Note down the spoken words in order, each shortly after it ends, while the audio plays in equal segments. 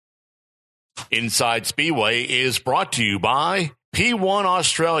Inside Speedway is brought to you by P1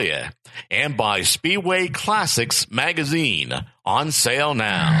 Australia and by Speedway Classics magazine, on sale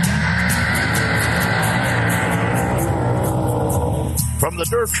now. From the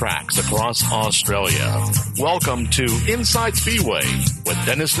dirt tracks across Australia, welcome to Inside Speedway with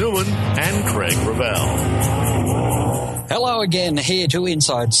Dennis Newman and Craig Ravel. Hello again, here to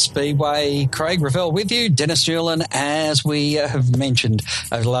Inside Speedway. Craig Ravel with you. Dennis Newland, as we have mentioned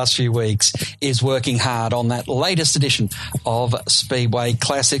over the last few weeks, is working hard on that latest edition of Speedway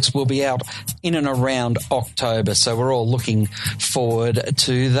Classics. Will be out in and around October, so we're all looking forward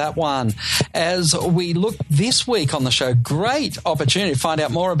to that one. As we look this week on the show, great opportunity to find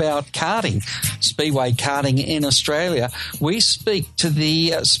out more about karting, Speedway karting in Australia. We speak to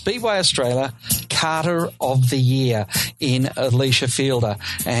the Speedway Australia Karter of the Year in Alicia Fielder,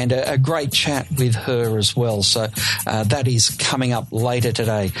 and a great chat with her as well. So that is coming up later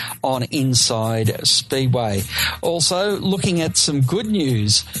today on Inside Speedway. Also looking at some good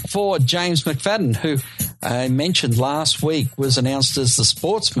news for James McFadden, who I mentioned last week was announced as the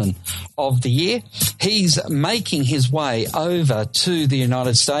Sportsman of the Year. He's making his way over to the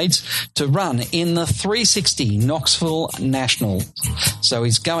United States to run in the 360 Knoxville National. So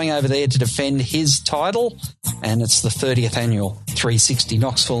he's going over there to defend his title, and it's the 30th annual 360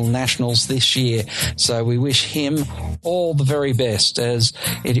 Knoxville Nationals this year. So we wish him all the very best, as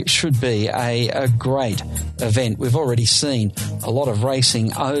it should be a great event. We've already seen a lot of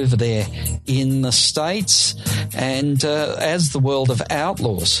racing over there in the States, and as the World of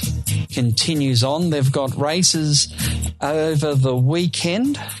Outlaws continues on, they've got races over the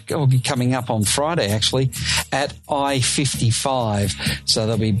weekend, coming up on Friday actually, at I-55. So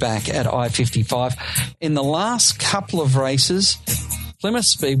they'll be back at I-55. In the last couple of races, Plymouth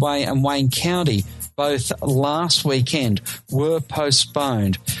Speedway and Wayne County, both last weekend, were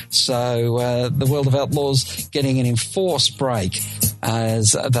postponed. So the World of Outlaws getting an enforced break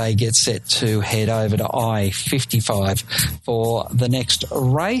as they get set to head over to I-55 for the next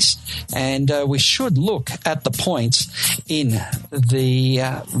race. And we should look at the points in the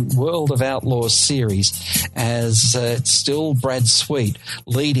World of Outlaws series, as it's still Brad Sweet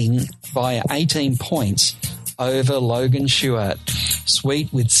leading by 18 points over Logan Stewart.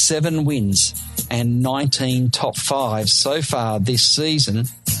 Sweet with 7 wins and 19 top 5s so far this season.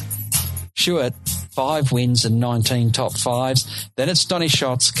 Stewart, 5 wins and 19 top 5s. Then it's Donny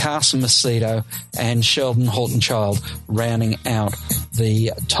Schatz, Carson Macedo, and Sheldon Hortonchild rounding out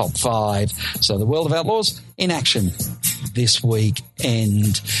the top 5. So the World of Outlaws in action this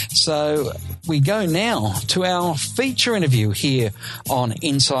weekend. So we go now to our feature interview here on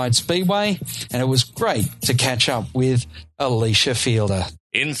Inside Speedway, and it was great to catch up with Alicia Fielder.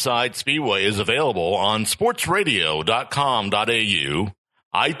 Inside Speedway is available on sportsradio.com.au,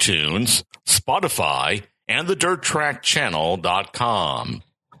 iTunes, Spotify, and the DirtTrackChannel.com.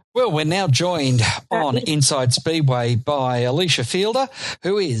 Well, we're now joined on Inside Speedway by Alicia Fielder,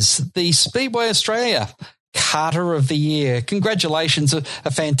 who is the Speedway Australia Karter of the Year. Congratulations,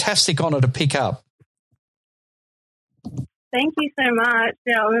 a fantastic honour to pick up. Thank you so much.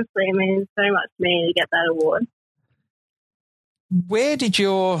 Yeah, honestly, it means so much to me to get that award. Where did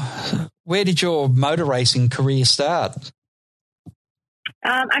your motor racing career start?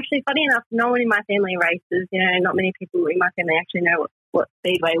 Actually, funny enough, no one in my family races. You know, not many people in my family actually know what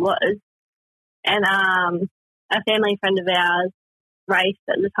Speedway was. And a family friend of ours raced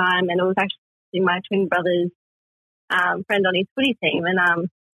at the time, and it was actually my twin brother's friend on his footy team. And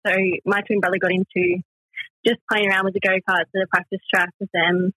so my twin brother got into just playing around with the go-karts at a practice track with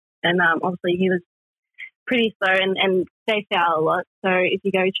them. And obviously he was pretty slow, and they foul a lot. So if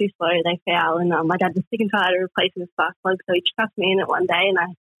you go too slow, they foul. And my dad was sick and tired of replacing the spark plug, so he chucked me in it one day, and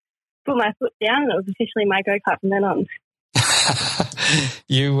I put my foot down, and it was officially my go-kart from then on.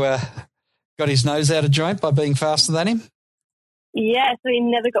 You got his nose out of joint by being faster than him? Yeah, so he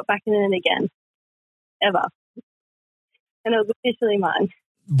never got back in it again, ever. And it was officially mine.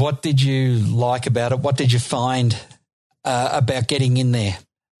 What did you like about it? What did you find about getting in there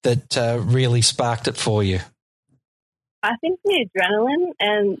that really sparked it for you? I think the adrenaline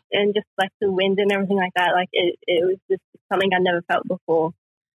and just like the wind and everything like that, like it was just something I never felt before.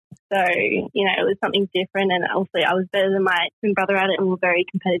 So, you know, it was something different, and obviously I was better than my twin brother at it, and we were very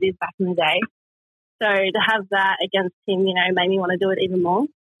competitive back in the day. So to have that against him, you know, made me want to do it even more.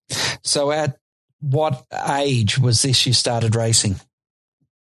 So at what age was this you started racing?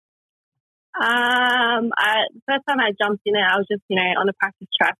 The first time I jumped in it, I was just, you know, on a practice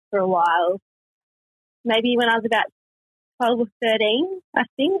track for a while. Maybe when I was about 12 or 13, I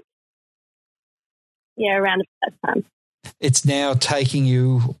think. Yeah, around that time. it's now taking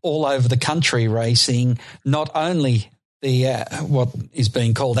you all over the country racing, not only the what is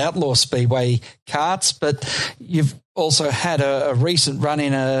being called outlaw speedway karts, but you've also had a recent run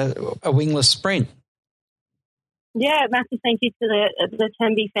in a wingless sprint. Yeah, massive thank you to the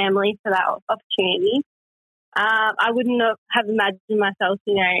Temby family for that opportunity. I wouldn't have imagined myself,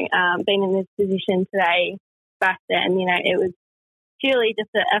 being in this position today back then. It was purely just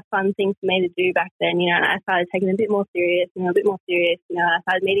a fun thing for me to do back then, and I started taking it a bit more serious, I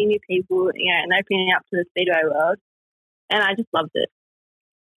started meeting new people, and opening up to the speedway world, and I just loved it.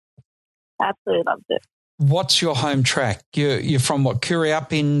 Absolutely loved it. What's your home track? You're from what,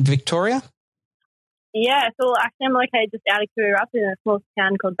 Kooralbyn in Victoria? Yeah, so actually I'm located just out of Kooralbyn in a small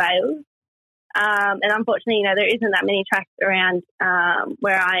town called Bales. And unfortunately, there isn't that many tracks around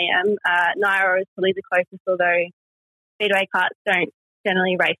where I am. Nyara is probably the closest, although speedway karts don't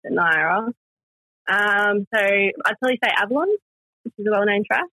generally race at Nyara. So I'd probably say Avalon, which is a well-known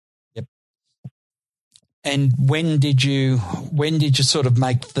track. Yep. And when did you sort of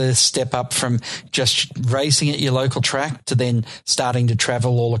make the step up from just racing at your local track to then starting to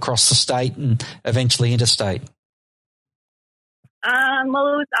travel all across the state and eventually interstate?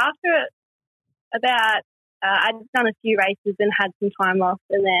 Well, it was after about I'd done a few races and had some time off,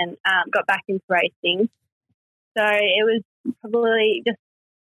 and then got back into racing. So it was probably just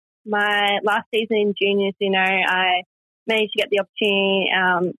my last season in juniors. I managed to get the opportunity.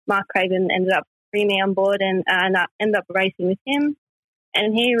 Mark Craven ended up bringing me on board, and I ended up racing with him.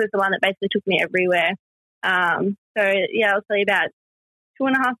 And he was the one that basically took me everywhere. So yeah, I'll tell you about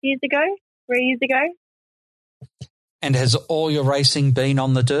 3 years ago. And has all your racing been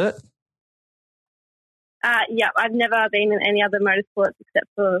on the dirt? Yeah, I've never been in any other motorsports except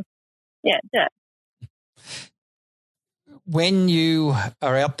for dirt. When you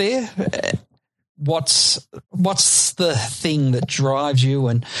are out there, what's the thing that drives you,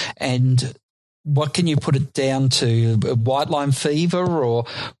 and what can you put it down to? White line fever, or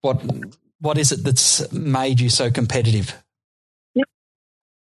what is it that's made you so competitive?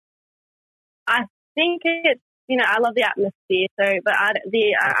 I think it's I love the atmosphere. But I'm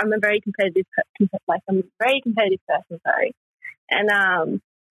a very competitive person. Sorry, and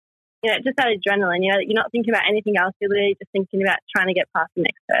just that adrenaline. You're not thinking about anything else. You're literally just thinking about trying to get past the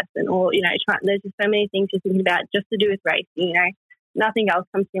next person, or there's just so many things you're thinking about just to do with racing. Nothing else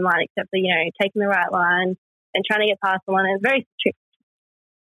comes to your mind except for taking the right line and trying to get past someone. And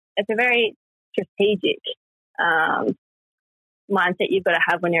it's a very strategic mindset you've got to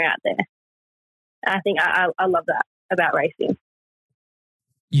have when you're out there. And I think I love that about racing.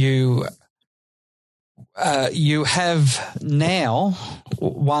 You have now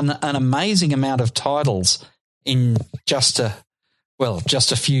won an amazing amount of titles in just a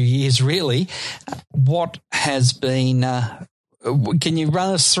few years, really. What has been? Can you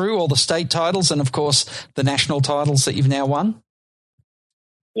run us through all the state titles and, of course, the national titles that you've now won?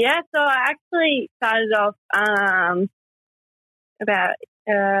 Yeah, so I actually started off about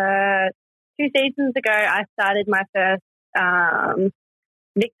 2 seasons ago. I started my first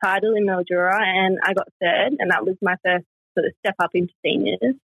Vic title in Mildura, and I got third, and that was my first sort of step up into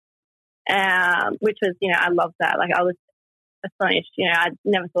seniors, which was, I loved that. Like, I was astonished. I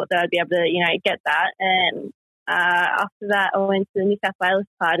never thought that I'd be able to, get that. And after that, I went to the New South Wales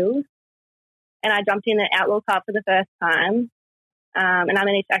titles, and I jumped in an outlaw car for the first time, and I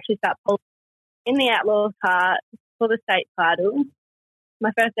managed to actually start pole in the outlaw car for the state title.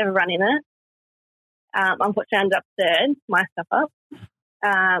 My first ever run in it. Unfortunately, I ended up third, my stuff up,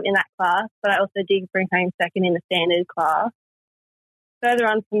 in that class, but I also did bring home second in the standard class. Further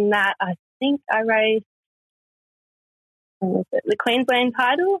on from that, I think I raced the Queensland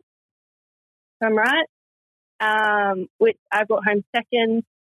title, if I'm right, which I brought home second.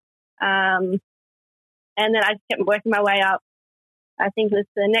 And then I just kept working my way up. I think it was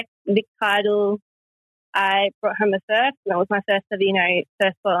the next Vic title. I brought home a first, and that was my first ever,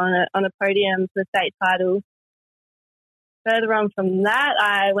 first spot on a podium for the state title. Further on from that,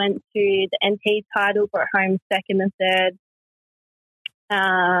 I went to the NT title, brought home second and third.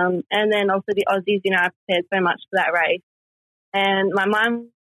 And then also the Aussies, I prepared so much for that race. And my mind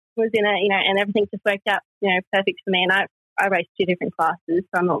was in it, and everything just worked out, perfect for me. And I raced 2 different classes,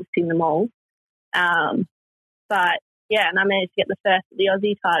 so I'm not seeing them all. But, yeah, and I managed to get the first of the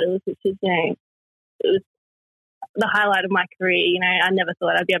Aussie titles, which is, it was the highlight of my career. I never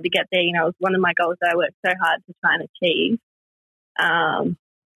thought I'd be able to get there. It was one of my goals that I worked so hard to try and achieve. And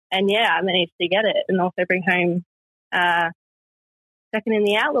yeah, I managed to get it and also bring home second in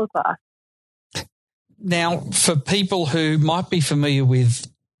the outlaw class. Now, for people who might be familiar with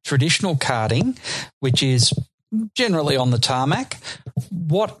traditional karting, which is generally on the tarmac.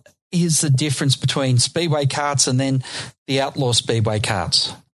 What is the difference between speedway karts and then the outlaw speedway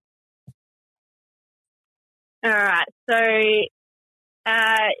karts? All right. So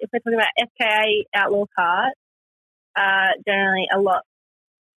if we're talking about FKA outlaw kart, generally a lot.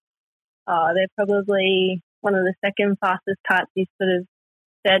 They're probably one of the second fastest karts. You sort of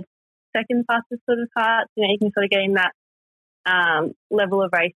said second fastest sort of karts. You can sort of get in that level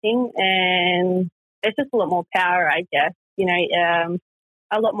of racing, and it's just a lot more power, I guess.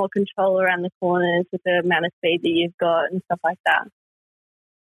 A lot more control around the corners with the amount of speed that you've got and stuff like that.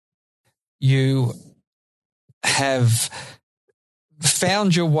 You have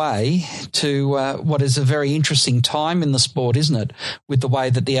found your way to what is a very interesting time in the sport, isn't it? With the way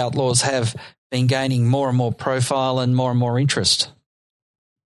that the Outlaws have been gaining more and more profile and more interest.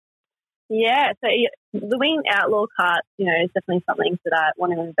 Yeah, so the Wing Outlaw kart, is definitely something that I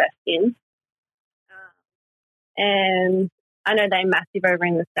want to invest in. And I know they're massive over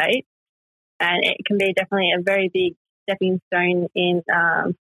in the States, and it can be definitely a very big stepping stone in,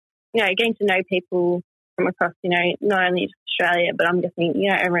 getting to know people from across, not only just Australia, but I'm guessing,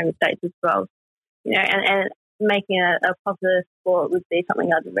 over in the States as well. And making a popular sport would be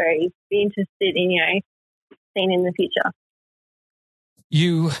something I'd be interested in, seeing in the future.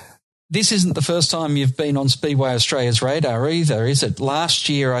 This isn't the first time you've been on Speedway Australia's radar either, is it? Last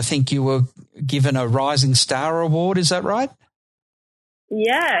year, I think you were given a Rising Star Award. Is that right?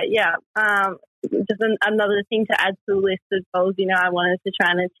 Yeah. Just another thing to add to the list of goals, I wanted to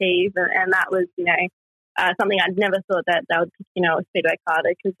try and achieve. And that was, something I'd never thought that they would pick, a Speedway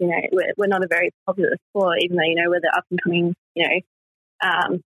karter because, we're not a very popular sport, even though, we're the up-and-coming,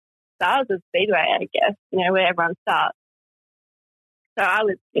 stars of Speedway, I guess, where everyone starts. So I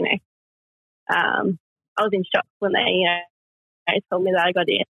was, I was in shock when they told me that I got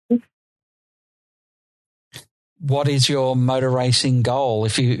in. What is your motor racing goal?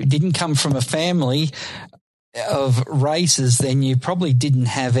 If you didn't come from a family of racers, then you probably didn't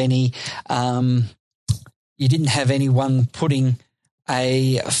have any. You didn't have anyone putting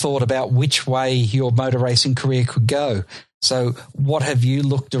a thought about which way your motor racing career could go. So, what have you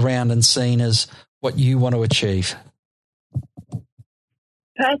looked around and seen as what you want to achieve?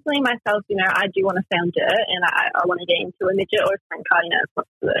 Personally, myself, I do want to stay on dirt, and I want to get into a midget or a sprint car.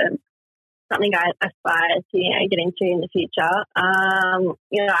 It's something I aspire to, get into in the future.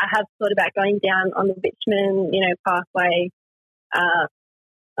 I have thought about going down on the Richmond, pathway.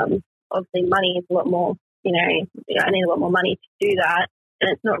 Obviously, money is a lot more. I need a lot more money to do that,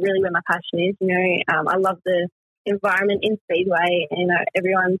 and it's not really where my passion is. I love the environment in Speedway.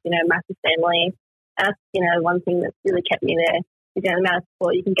 Everyone's massive family. And that's one thing that's really kept me there. The amount of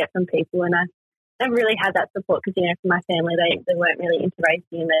support you can get from people, and I never really had that support because from my family they weren't really into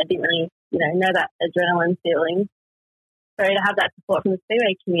racing and they didn't really know that adrenaline feeling. So to have that support from the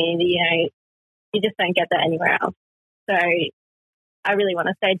Speedway community, you just don't get that anywhere else. So I really want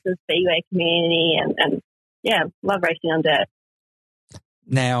to stay to the Speedway community and love racing on dirt.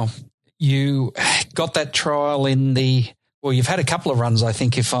 Now, you got that trial you've had a couple of runs, I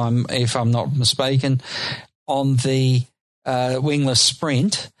think, if I'm not mistaken, on the wingless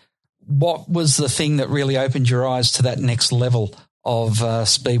sprint. What was the thing that really opened your eyes to that next level of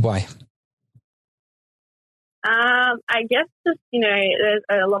Speedway? I guess just there's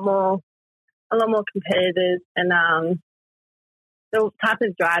a lot more competitors, and the type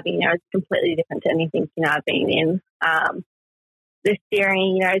of driving is completely different to anything I've been in. The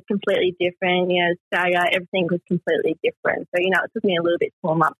steering is completely different. Stagger, everything was completely different. So it took me a little bit to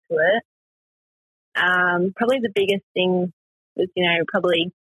warm up to it. Probably the biggest thing was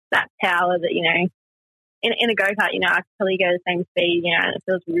probably that power that in a go-kart I could probably go the same speed and it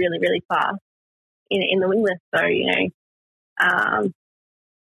feels really, really fast in the wingless. So it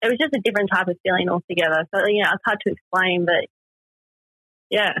was just a different type of feeling altogether. So it's hard to explain, but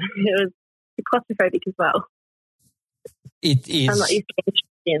it was claustrophobic as well. It is. I'm not used to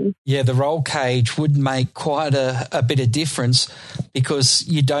in. Yeah, the roll cage would make quite a bit of difference because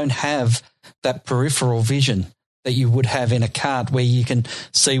you don't have that peripheral vision that you would have in a kart where you can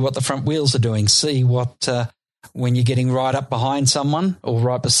see what the front wheels are doing, see what when you're getting right up behind someone or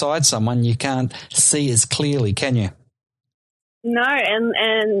right beside someone, you can't see as clearly, can you? No,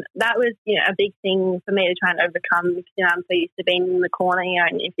 and that was a big thing for me to try and overcome because I'm so used to being in the corner,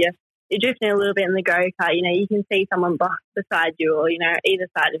 and if you're drifting a little bit in the go-kart, you can see someone beside you or, either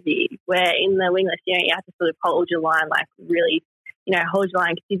side of you, where in the wingless, you have to sort of hold your line, like really, hold your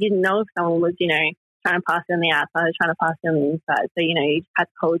line because you didn't know if someone was, trying to pass you on the outside or trying to pass you on the inside. So, you just had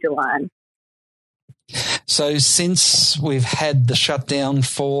to hold your line. So since we've had the shutdown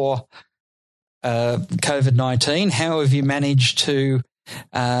for COVID-19. How have you managed to,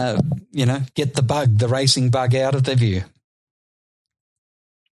 get the racing bug out of their view?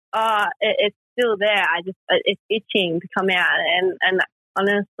 It's still there. It's itching to come out, and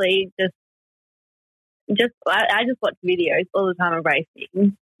honestly, I just watch videos all the time of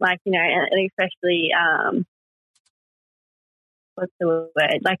racing, and especially what's the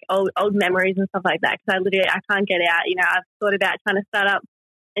word, like old memories and stuff like that. Because I can't get out. I've thought about trying to start up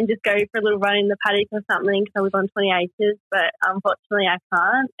and just go for a little run in the paddock or something because I live on 20 acres, but unfortunately I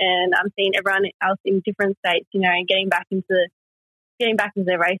can't. And I'm seeing everyone else in different states, getting back into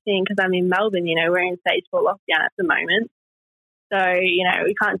their racing because I'm in Melbourne. We're in stage 4 lockdown at the moment, so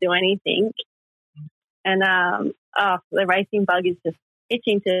we can't do anything. And the racing bug is just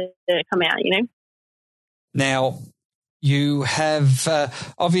itching to come out. Now, you have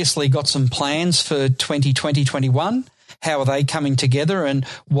obviously got some plans for 2020-21. How are they coming together, and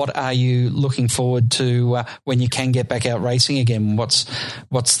what are you looking forward to when you can get back out racing again? What's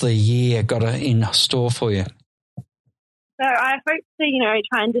the year got in store for you? So I hope to,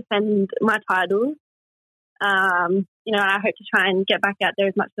 try and defend my titles. I hope to try and get back out there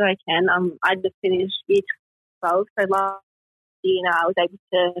as much as I can. I just finished year 12, so last year, I was able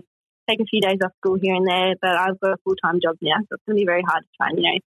to take a few days off school here and there, but I've got a full-time job now, so it's going to be very hard to try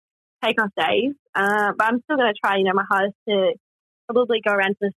and, take off days. But I'm still going to try, my hardest to probably go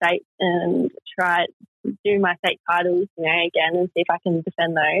around to the States and try to do my state titles, again, and see if I can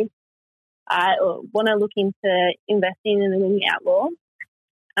defend those. I want to look into investing in the Winged Outlaw,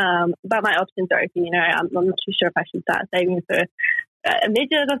 but my options are open. I'm not too sure if I should start saving for a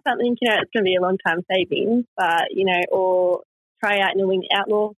midget or something. It's going to be a long time savings, but or try out in a Winged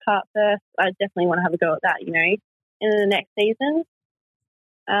Outlaw cart first. I definitely want to have a go at that. In the next season.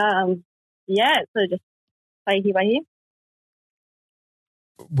 So just play here by here.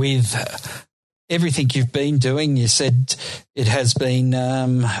 With everything you've been doing, you said it has been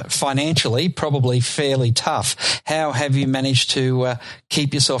financially probably fairly tough. How have you managed to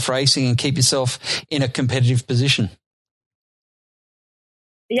keep yourself racing and keep yourself in a competitive position?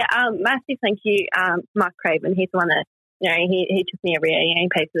 Yeah, massive thank you, Mark Craven. He's the one that, he took me every year, he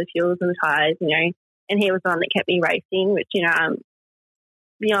paid for the fuels and the tyres, and he was the one that kept me racing, which,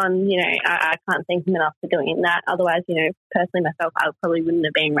 beyond, I can't thank him enough for doing that. Otherwise, personally myself, I probably wouldn't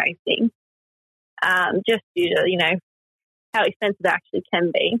have been racing. Just due to, how expensive it actually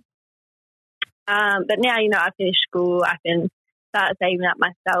can be. But now, I've finished school, I can start saving up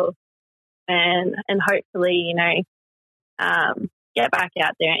myself and hopefully, get back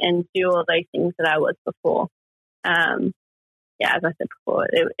out there and do all those things that I was before. As I said before,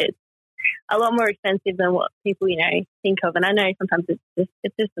 it's a lot more expensive than what people, think of. And I know sometimes it's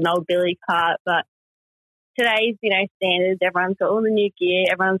just an old billy cart, but today's, standards, everyone's got all the new gear,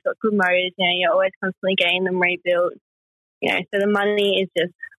 everyone's got good motors, you're always constantly getting them rebuilt, so the money is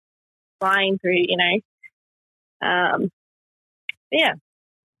just flying through, yeah.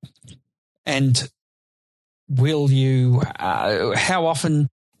 And will you, how often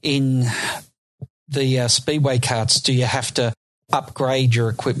in the Speedway carts do you have to upgrade your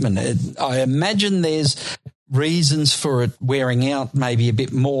equipment? I imagine there's reasons for it wearing out maybe a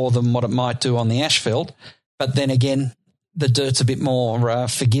bit more than what it might do on the asphalt, but then again, the dirt's a bit more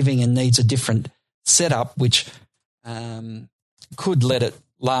forgiving and needs a different setup, which could let it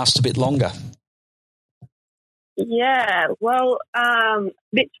last a bit longer. Yeah, well,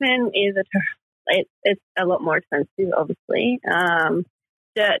 bitumen is it's a lot more expensive, obviously.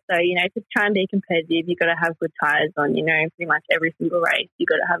 Dirt, so, to try and be competitive, you've got to have good tyres on, pretty much every single race. You've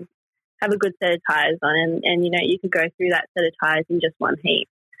got to have a good set of tyres on and you could go through that set of tyres in just one heat,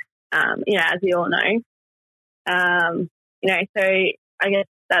 as we all know. So I guess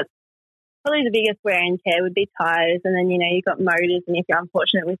that's probably the biggest wear and tear would be tyres. And then, you've got motors, and if you're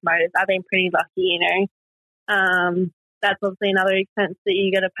unfortunate with motors, I've been pretty lucky, that's obviously another expense that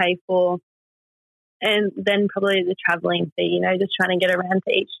you got to pay for. And then probably the travelling fee, just trying to get around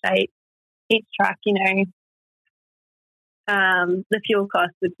to each state, each track, the fuel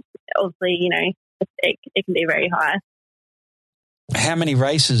cost would obviously, it can be very high. How many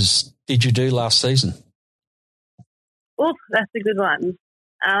races did you do last season? Oof, that's a good one.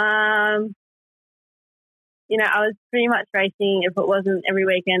 I was pretty much racing, if it wasn't every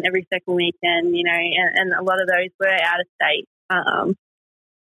weekend, every second weekend, and a lot of those were out of state.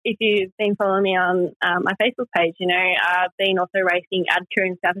 If you've been following me on my Facebook page, I've been also racing ADCA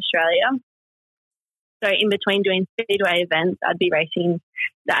in South Australia. So in between doing speedway events, I'd be racing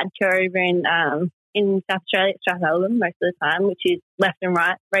the ADCA over in South Australia at Strathallan most of the time, which is left and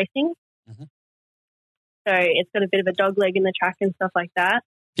right racing. Mm-hmm. So it's got a bit of a dog leg in the track and stuff like that.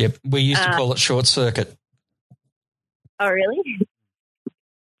 Yep, we used to call it short circuit. Oh, really?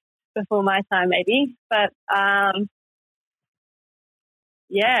 Before my time, maybe. But,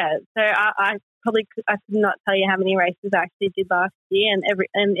 yeah, so I could not tell you how many races I actually did last year, and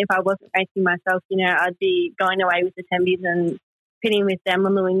if I wasn't racing myself, I'd be going away with the Tembies and pitting with them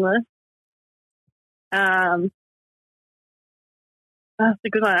on the wingless. That's a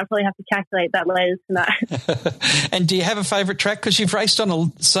good one. I probably have to calculate that later tonight. And do you have a favourite track? Because you've raced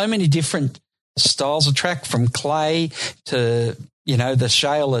on so many different styles of track, from clay to the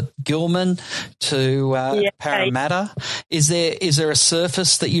shale at Gilman to Parramatta. Is there a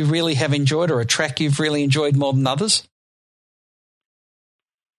surface that you really have enjoyed, or a track you've really enjoyed more than others?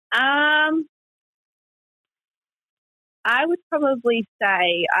 I would probably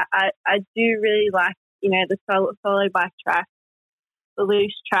say I do really like the solo bike track, the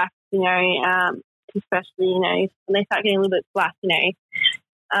loose tracks, especially when they start getting a little bit flat,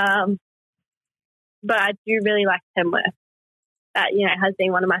 But I do really like Tamworth. That has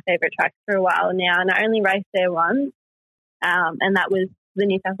been one of my favourite tracks for a while now, and I only raced there once, and that was the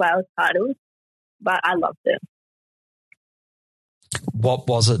New South Wales title, but I loved it. What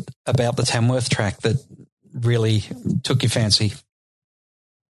was it about the Tamworth track that really took your fancy?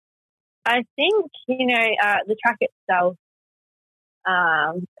 I think the track itself.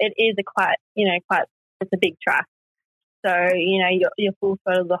 It is it's a big track, so you're full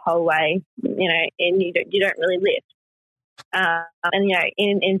throttle the whole way, and you don't really lift. And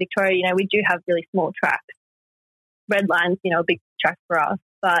in Victoria, we do have really small tracks. Redline's a big track for us,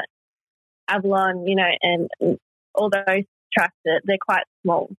 but Avalon, and all those tracks, they're quite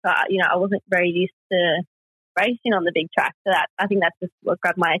small. So I wasn't very used to racing on the big track. So I think that's just what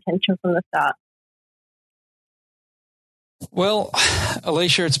grabbed my attention from the start. Well,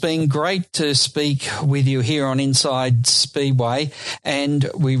 Alicia, it's been great to speak with you here on Inside Speedway, and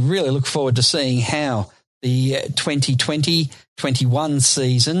we really look forward to seeing how the 2020-21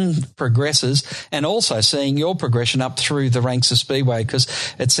 season progresses, and also seeing your progression up through the ranks of Speedway, because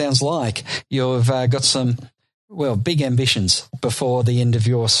it sounds like you've got some, big ambitions before the end of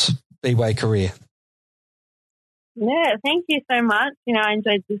your Speedway career. Yeah, thank you so much. I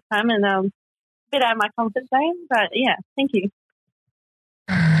enjoyed this time, and a bit out of my comfort zone, but yeah, thank you.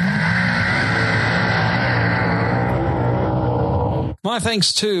 My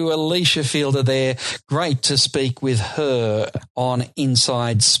thanks to Alicia Fielder there. Great to speak with her on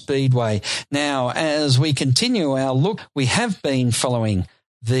Inside Speedway. Now, as we continue our look, we have been following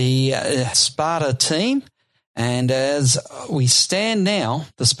the Sparta team. And as we stand now,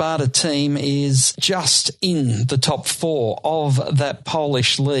 the Sparta team is just in the top 4 of that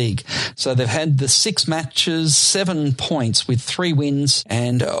Polish league. So they've had the 6 matches, 7 points with 3 wins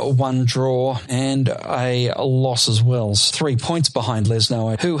and 1 draw and a loss as well. 3 points behind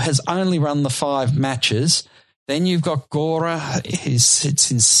Lesno, who has only run the 5 matches. Then you've got Gora, he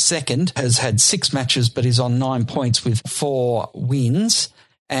sits in second, has had 6 matches, but is on 9 points with 4 wins.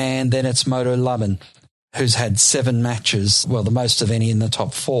 And then it's Moto Lubin, who's had 7 matches, the most of any in the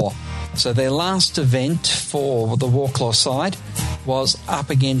top 4. So their last event for the Warklaw side was up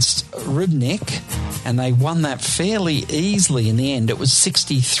against Rybnik, and they won that fairly easily in the end. It was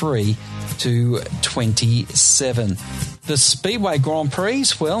 63-27. The Speedway Grand Prix,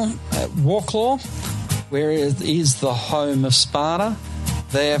 Warklaw, where it is the home of Sparta,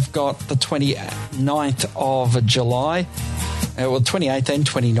 they've got the 29th of July. 28th and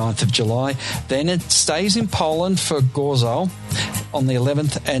 29th of July. Then it stays in Poland for Gorzów on the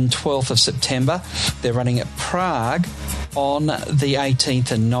 11th and 12th of September. They're running at Prague on the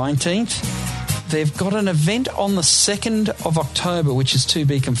 18th and 19th. They've got an event on the 2nd of October, which is to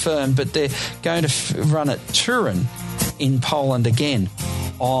be confirmed, but they're going to run at Turin in Poland again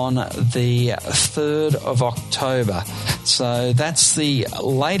on the 3rd of October. So that's the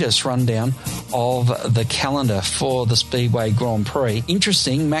latest rundown of the calendar for the Speedway Grand Prix.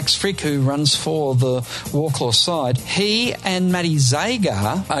 Interesting, Max Frick, who runs for the Warklaw side, he and Matty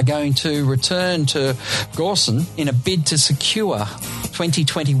Zagar are going to return to Gorson in a bid to secure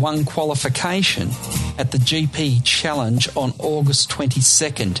 2021 qualification at the GP Challenge on August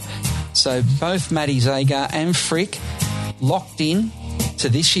 22nd. So both Matty Zagar and Frick locked in to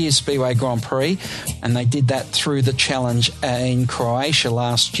this year's Speedway Grand Prix, and they did that through the challenge in Croatia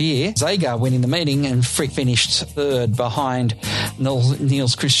last year. Zagar winning the meeting, and Frick finished 3rd behind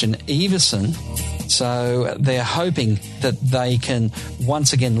Niels Christian Iversen. So they're hoping that they can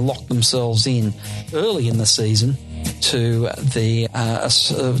once again lock themselves in early in the season to the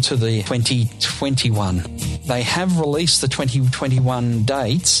 2021. They have released the 2021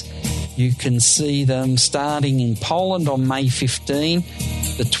 dates. You can see them starting in Poland on May 15,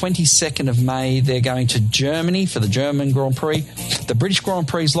 The 22nd of May, they're going to Germany for the German Grand Prix. The British Grand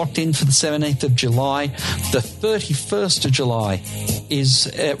Prix is locked in for the 17th of July. The 31st of July is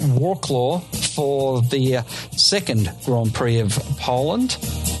at Wroclaw for the second Grand Prix of Poland.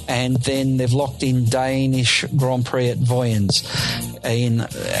 And then they've locked in Danish Grand Prix at Vojens in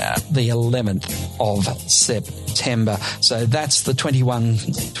the 11th of September. So that's the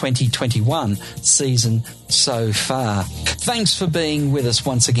 2021 season so far. Thanks for being with us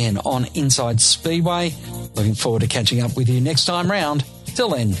once again on Inside Speedway. Looking forward to catching up with you next time round. Till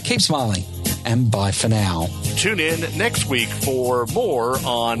then, keep smiling and bye for now. Tune in next week for more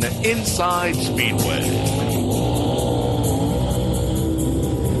on Inside Speedway.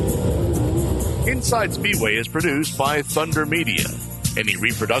 Inside Speedway is produced by Thunder Media. Any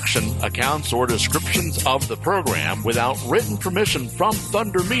reproduction, accounts, or descriptions of the program without written permission from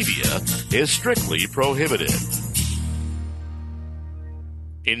Thunder Media is strictly prohibited.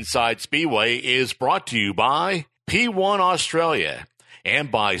 Inside Speedway is brought to you by P1 Australia and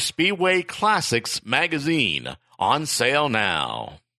by Speedway Classics magazine, on sale now.